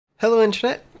Hello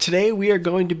Internet! Today we are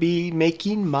going to be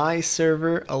making my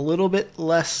server a little bit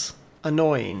less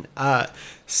annoying. I've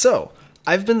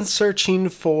been searching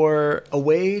for a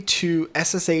way to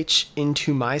SSH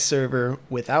into my server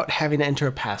without having to enter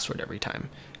a password every time.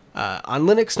 On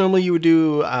Linux, normally you would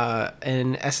do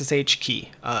an SSH key,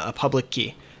 a public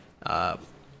key.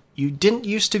 You didn't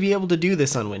used to be able to do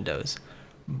this on Windows,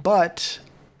 but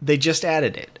they just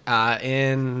added it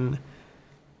in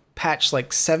patch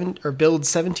like build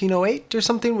 1708 or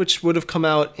something, which would have come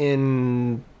out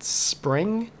in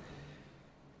spring,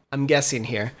 I'm guessing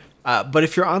here. But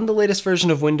if you're on the latest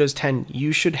version of Windows 10,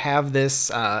 you should have this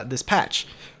this patch,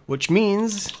 which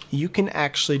means you can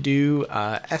actually do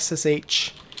SSH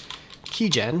Key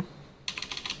Gen,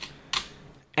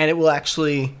 and it will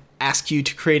actually ask you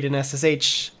to create an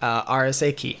SSH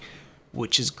RSA key,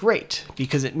 which is great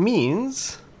because it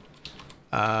means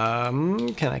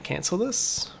can I cancel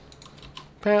this?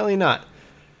 Apparently not.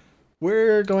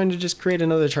 We're going to just create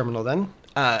another terminal then.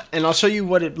 And I'll show you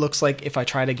what it looks like if I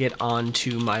try to get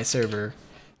onto my server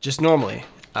just normally.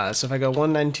 So if I go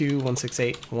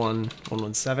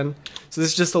 192.168.1.117, so this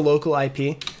is just a local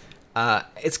IP,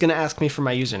 it's going to ask me for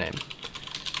my username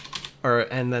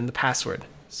and then the password.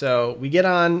 So we get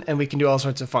on and we can do all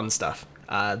sorts of fun stuff.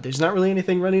 There's not really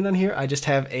anything running on here. I just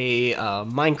have a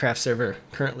Minecraft server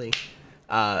currently,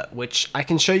 which I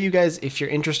can show you guys if you're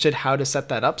interested how to set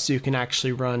that up so you can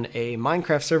actually run a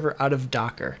Minecraft server out of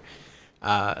Docker.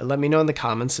 Let me know in the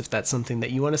comments if that's something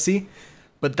that you want to see,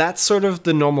 but that's sort of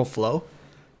the normal flow.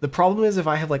 The problem is if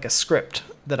I have like a script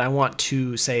that I want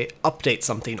to, say, update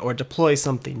something or deploy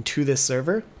something to this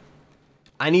server,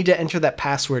 I need to enter that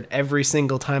password every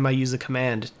single time I use a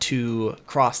command to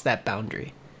cross that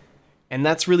boundary. And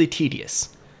that's really tedious.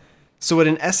 So what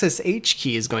an SSH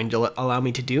key is going to allow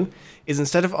me to do is,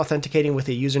 instead of authenticating with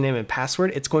a username and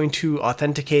password, it's going to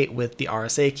authenticate with the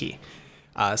RSA key.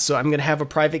 So I'm going to have a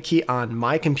private key on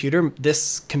my computer,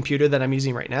 this computer that I'm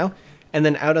using right now, and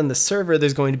then out on the server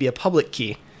there's going to be a public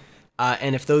key.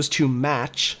 And if those two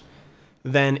match,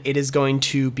 then it is going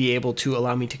to be able to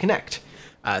allow me to connect.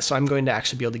 So I'm going to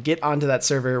actually be able to get onto that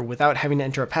server without having to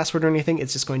enter a password or anything.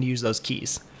 It's just going to use those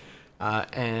keys.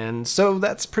 And so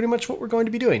that's pretty much what we're going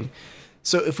to be doing.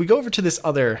 So if we go over to this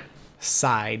other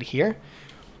side here,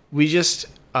 we just,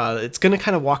 it's going to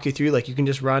kind of walk you through, like you can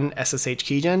just run SSH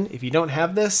Keygen. If you don't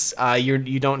have this,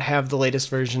 you don't have the latest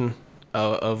version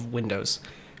of Windows.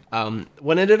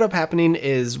 What ended up happening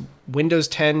is Windows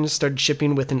 10 started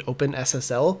shipping with an open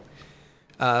SSL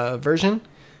version.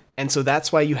 And so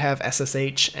that's why you have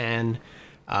SSH and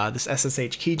this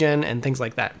SSH Keygen and things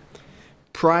like that.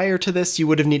 Prior to this, you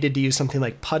would have needed to use something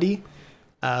like PuTTY,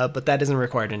 but that isn't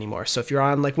required anymore. So if you're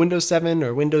on like Windows 7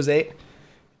 or Windows 8,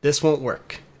 this won't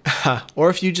work. Or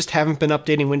if you just haven't been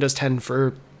updating Windows 10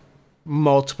 for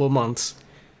multiple months,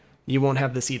 you won't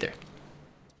have this either.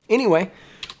 Anyway,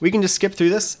 we can just skip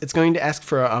through this. It's going to ask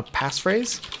for a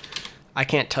passphrase. I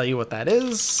can't tell you what that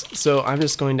is, so I'm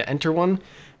just going to enter one.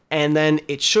 And then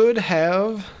it should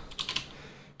have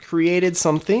created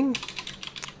something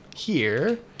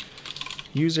here.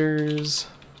 Users,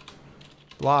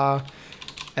 blah,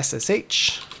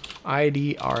 SSH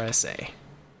ID RSA.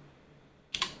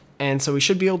 And so we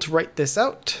should be able to write this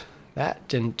out. That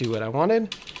didn't do what I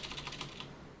wanted.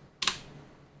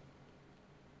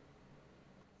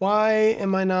 Why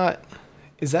am I not?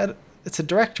 Is that, it's a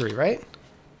directory, right?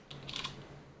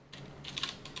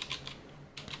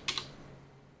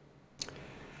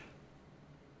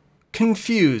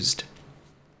 Confused.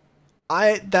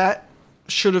 That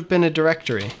should have been a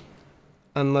directory,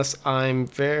 unless I'm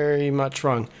very much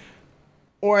wrong.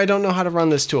 Or I don't know how to run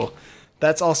this tool.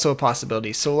 That's also a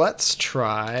possibility. So let's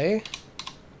try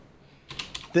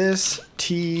this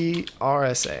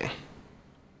TRSA.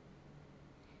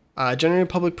 Generate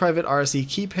public private RSA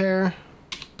key pair,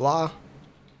 blah.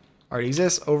 Already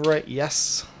exists, overwrite,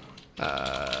 yes.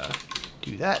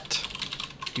 Do that,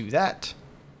 do that.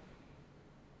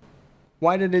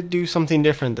 Why did it do something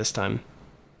different this time?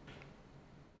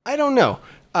 I don't know,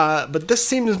 but this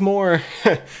seems more,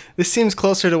 this seems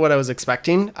closer to what I was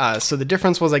expecting. So the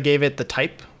difference was I gave it the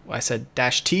type. I said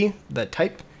 -t, the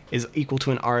type is equal to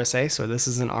an RSA, so this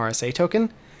is an RSA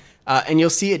token. And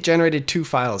you'll see it generated two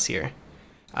files here.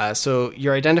 So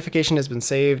your identification has been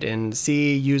saved in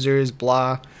C users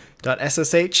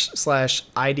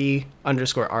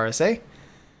blah.ssh/ID_RSA.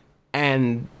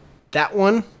 And that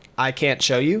one I can't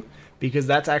show you because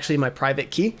that's actually my private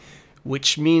key.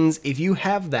 Which means if you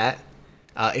have that,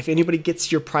 if anybody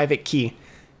gets your private key,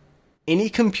 any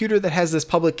computer that has this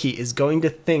public key is going to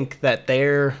think that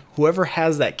whoever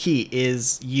has that key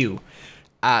is you.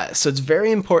 So it's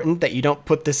very important that you don't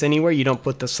put this anywhere. You don't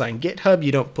put this on GitHub.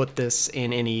 You don't put this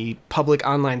in any public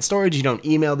online storage. You don't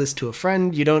email this to a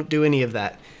friend. You don't do any of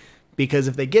that. Because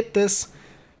if they get this,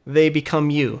 they become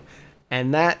you.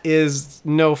 And that is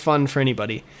no fun for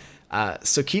anybody.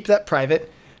 So keep that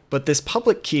private. But this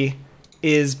public key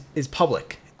is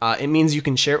public. It means you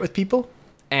can share it with people.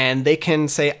 And they can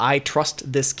say, I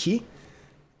trust this key.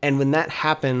 And when that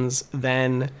happens,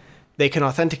 then they can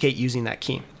authenticate using that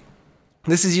key.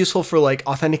 This is useful for like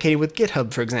authenticating with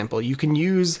GitHub, for example. You can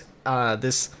use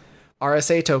this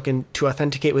RSA token to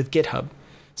authenticate with GitHub.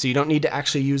 So you don't need to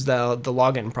actually use the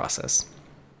login process.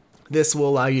 This will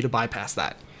allow you to bypass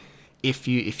that if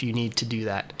you need to do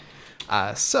that.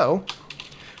 So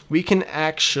we can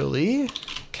actually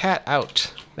cat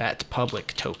out that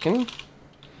public token.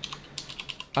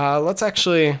 Let's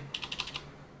actually,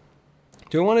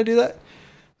 do I want to do that?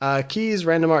 Keys,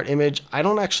 random art image. I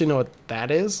don't actually know what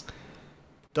that is.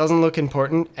 Doesn't look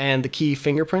important. And the key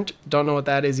fingerprint, don't know what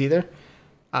that is either.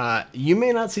 You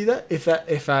may not see that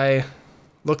if I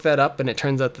look that up and it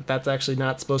turns out that that's actually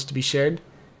not supposed to be shared.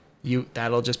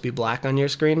 That'll just be black on your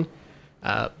screen.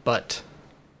 But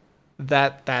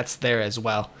that's there as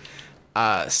well.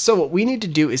 So what we need to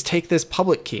do is take this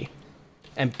public key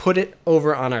and put it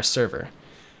over on our server.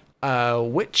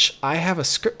 Which I have a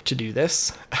script to do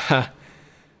this.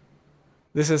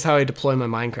 This is how I deploy my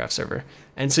Minecraft server.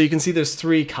 And so you can see there's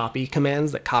 3 copy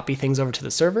commands that copy things over to the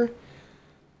server.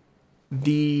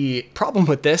 The problem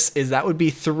with this is that would be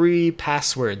 3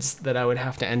 passwords that I would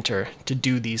have to enter to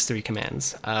do these 3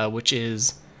 commands, which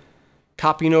is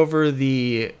copying over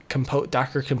the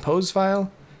Docker Compose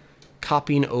file,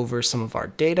 copying over some of our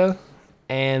data,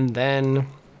 and then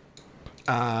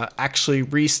actually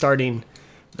restarting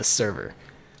the server.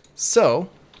 So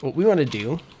what we want to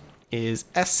do is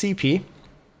SCP.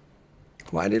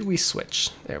 Why did we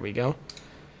switch? There we go.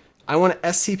 I want to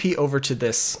SCP over to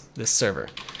this server.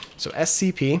 So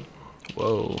SCP,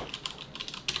 whoa.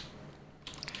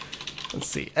 Let's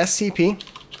see, SCP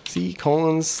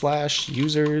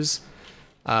c:/users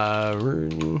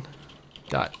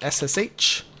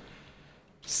 .ssh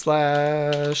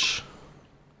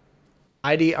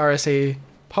 /ID RSA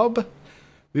pub.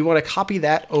 We want to copy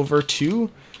that over to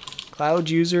cloud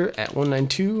user at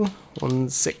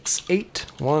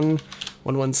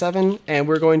 192.168.1.117, and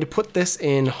we're going to put this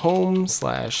in home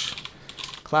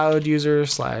 /cloud user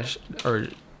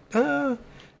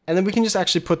and then we can just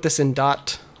actually put this in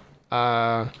ID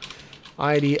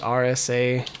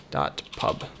RSA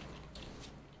 .pub.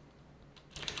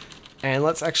 And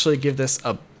let's actually give this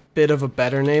a bit of a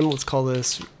better name. Let's call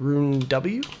this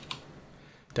runew.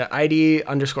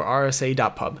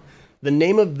 .id_RSA.pub. The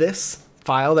name of this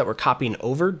file that we're copying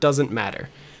over doesn't matter.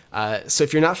 So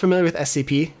if you're not familiar with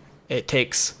SCP, it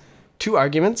takes 2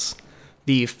 arguments.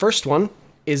 The first one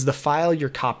is the file you're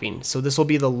copying. So this will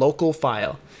be the local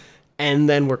file. And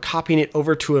then we're copying it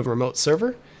over to a remote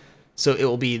server. So it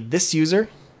will be this user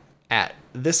at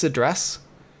this address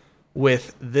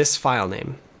with this file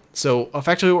name. So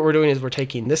effectively what we're doing is we're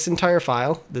taking this entire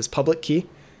file, this public key,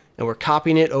 and we're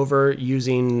copying it over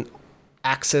using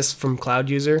access from cloud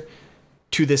user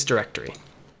to this directory.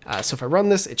 So if I run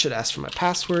this, it should ask for my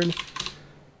password.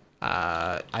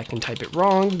 I can type it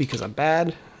wrong because I'm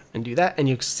bad and do that, and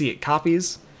you can see it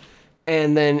copies.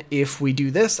 And then if we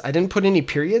do this, I didn't put any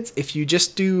periods. If you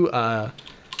just do .ID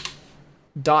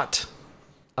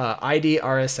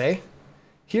RSA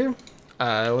here,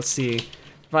 let's see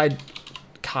if I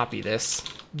copy this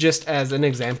just as an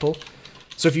example.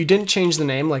 So if you didn't change the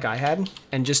name like I had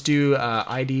and just do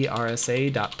ID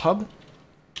RSA.pub,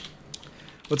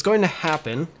 what's going to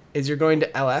happen is you're going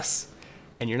to ls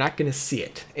and you're not going to see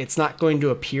it. It's not going to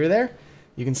appear there.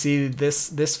 You can see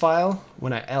this file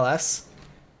when I ls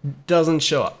doesn't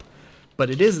show up, but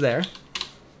it is there.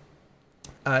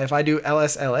 If I do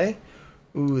lsla,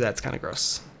 ooh, that's kind of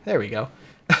gross. There we go.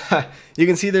 You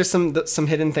can see there's some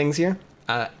hidden things here.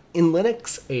 In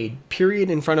Linux, a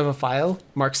period in front of a file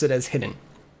marks it as hidden.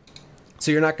 So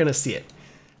you're not going to see it.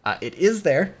 It is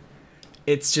there.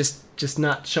 It's just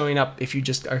not showing up if you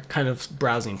just are kind of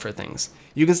browsing for things.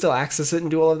 You can still access it and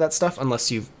do all of that stuff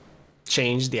unless you've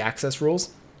changed the access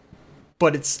rules.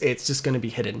 But it's just going to be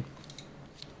hidden.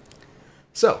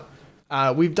 So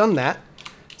we've done that.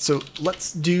 So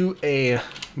let's do a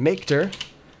makedir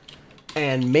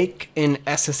and make an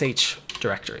SSH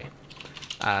directory.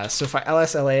 So if I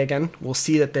lsla again, we'll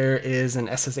see that there is an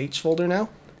SSH folder now,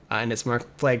 and it's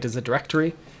flagged as a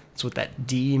directory. That's what that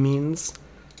D means.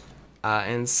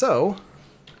 And so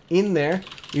in there,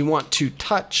 we want to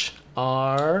touch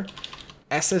our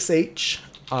SSH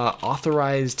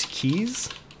authorized keys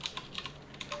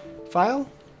file.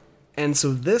 And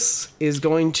so this is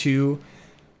going to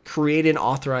create an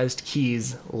authorized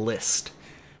keys list.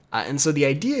 And so the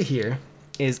idea here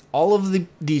is all of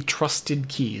the trusted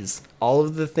keys, all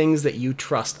of the things that you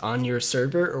trust on your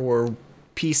server or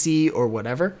PC or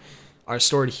whatever are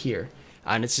stored here.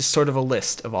 And it's just sort of a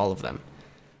list of all of them.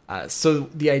 So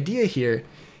the idea here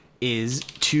is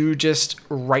to just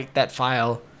write that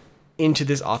file into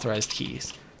this authorized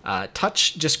keys.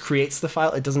 Touch just creates the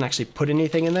file. It doesn't actually put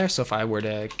anything in there. So if I were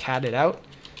to cat it out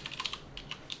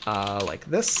like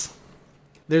this,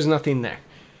 there's nothing there.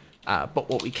 But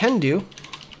what we can do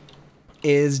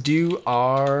is do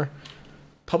our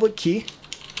public key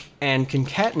and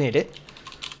concatenate it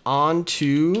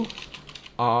onto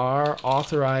our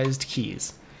authorized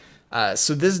keys.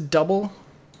 So this double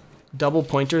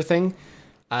pointer thing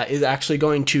is actually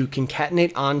going to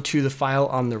concatenate onto the file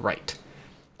on the right.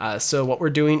 So what we're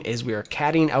doing is we are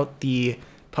catting out the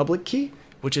public key,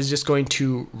 which is just going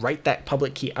to write that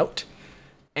public key out.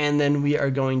 And then we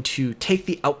are going to take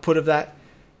the output of that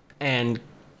and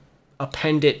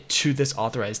append it to this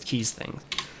authorized keys thing.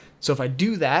 So if I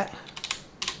do that,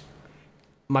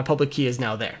 my public key is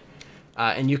now there.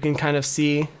 And you can kind of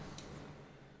see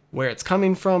where it's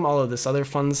coming from, all of this other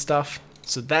fun stuff.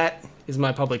 So that is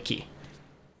my public key.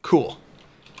 Cool.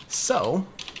 So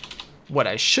what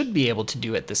I should be able to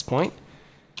do at this point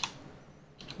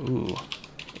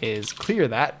is clear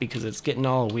that because it's getting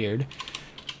all weird.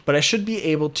 But I should be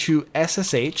able to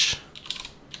SSH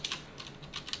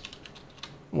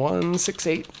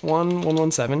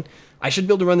 168.1.117. I should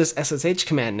be able to run this SSH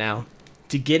command now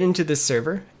to get into this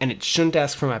server, and it shouldn't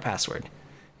ask for my password.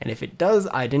 And if it does,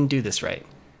 I didn't do this right.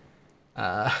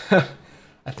 I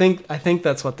think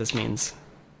that's what this means.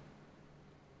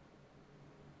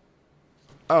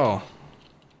 Oh,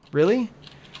 really?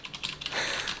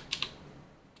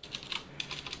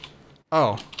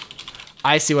 Oh,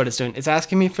 I see what it's doing. It's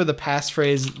asking me for the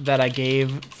passphrase that I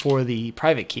gave for the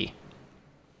private key.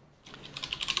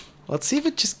 Let's see if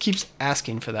it just keeps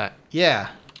asking for that. Yeah,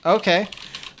 okay.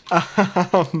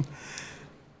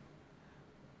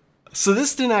 So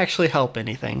this didn't actually help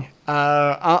anything.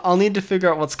 I'll need to figure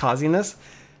out what's causing this.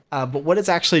 But what it's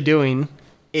actually doing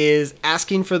is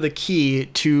asking for the key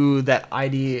to that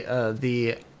ID,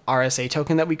 the RSA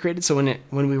token that we created. So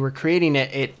when we were creating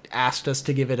it, it asked us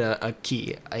to give it a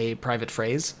key, a private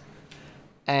phrase.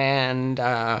 And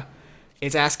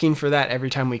it's asking for that every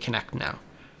time we connect now.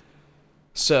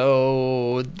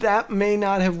 So that may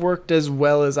not have worked as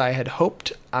well as I had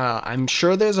hoped. I'm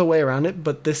sure there's a way around it,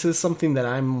 but this is something that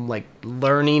I'm like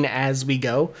learning as we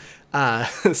go.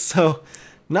 So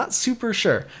not super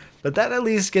sure, but that at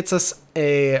least gets us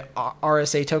a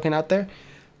RSA token out there.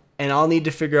 And I'll need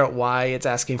to figure out why it's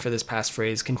asking for this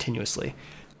passphrase continuously.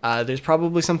 There's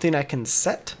probably something I can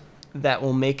set that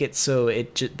will make it so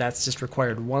that's just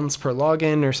required once per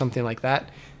login or something like that.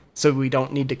 So we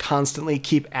don't need to constantly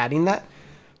keep adding that.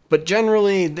 But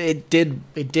generally, it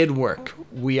did work.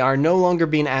 We are no longer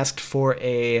being asked for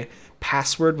a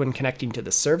password when connecting to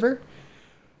the server.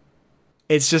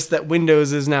 It's just that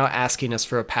Windows is now asking us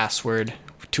for a password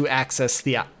to access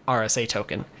the RSA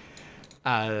token.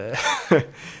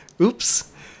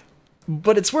 Oops.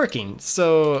 But it's working,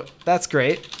 so that's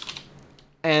great.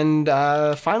 And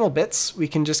final bits, we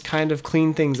can just kind of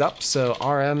clean things up. So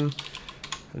RM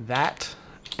that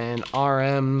and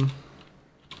RM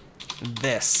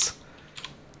this.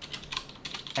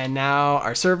 And now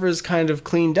our server is kind of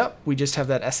cleaned up. We just have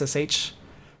that SSH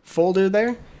folder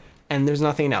there, and there's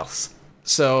nothing else.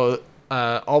 So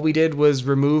all we did was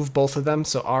remove both of them.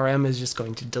 So RM is just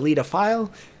going to delete a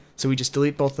file. So we just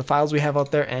delete both the files we have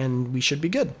out there, and we should be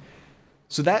good.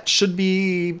 So that should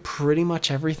be pretty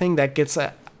much everything. That gets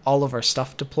all of our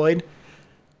stuff deployed.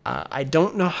 I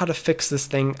don't know how to fix this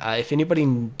thing. If anybody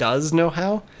does know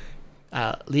how,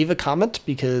 leave a comment,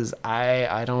 because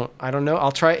I don't know.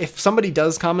 I'll try. If somebody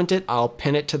does comment it, I'll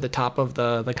pin it to the top of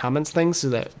the comments thing so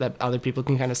that other people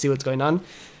can kind of see what's going on.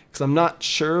 Because I'm not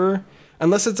sure.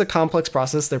 Unless it's a complex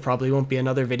process, there probably won't be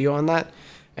another video on that.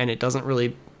 And it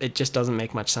just doesn't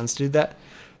make much sense to do that.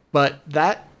 But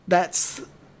that's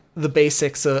the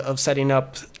basics of setting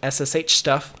up SSH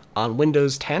stuff on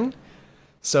Windows 10.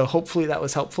 So hopefully that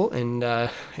was helpful, and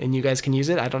you guys can use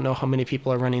it. I don't know how many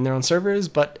people are running their own servers,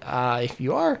 but if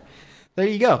you are, there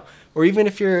you go. Or even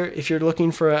if you're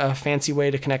looking for a fancy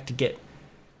way to connect to Git,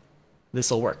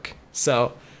 this will work.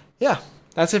 So yeah,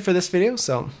 that's it for this video.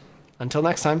 So until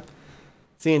next time,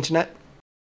 see you, Internet.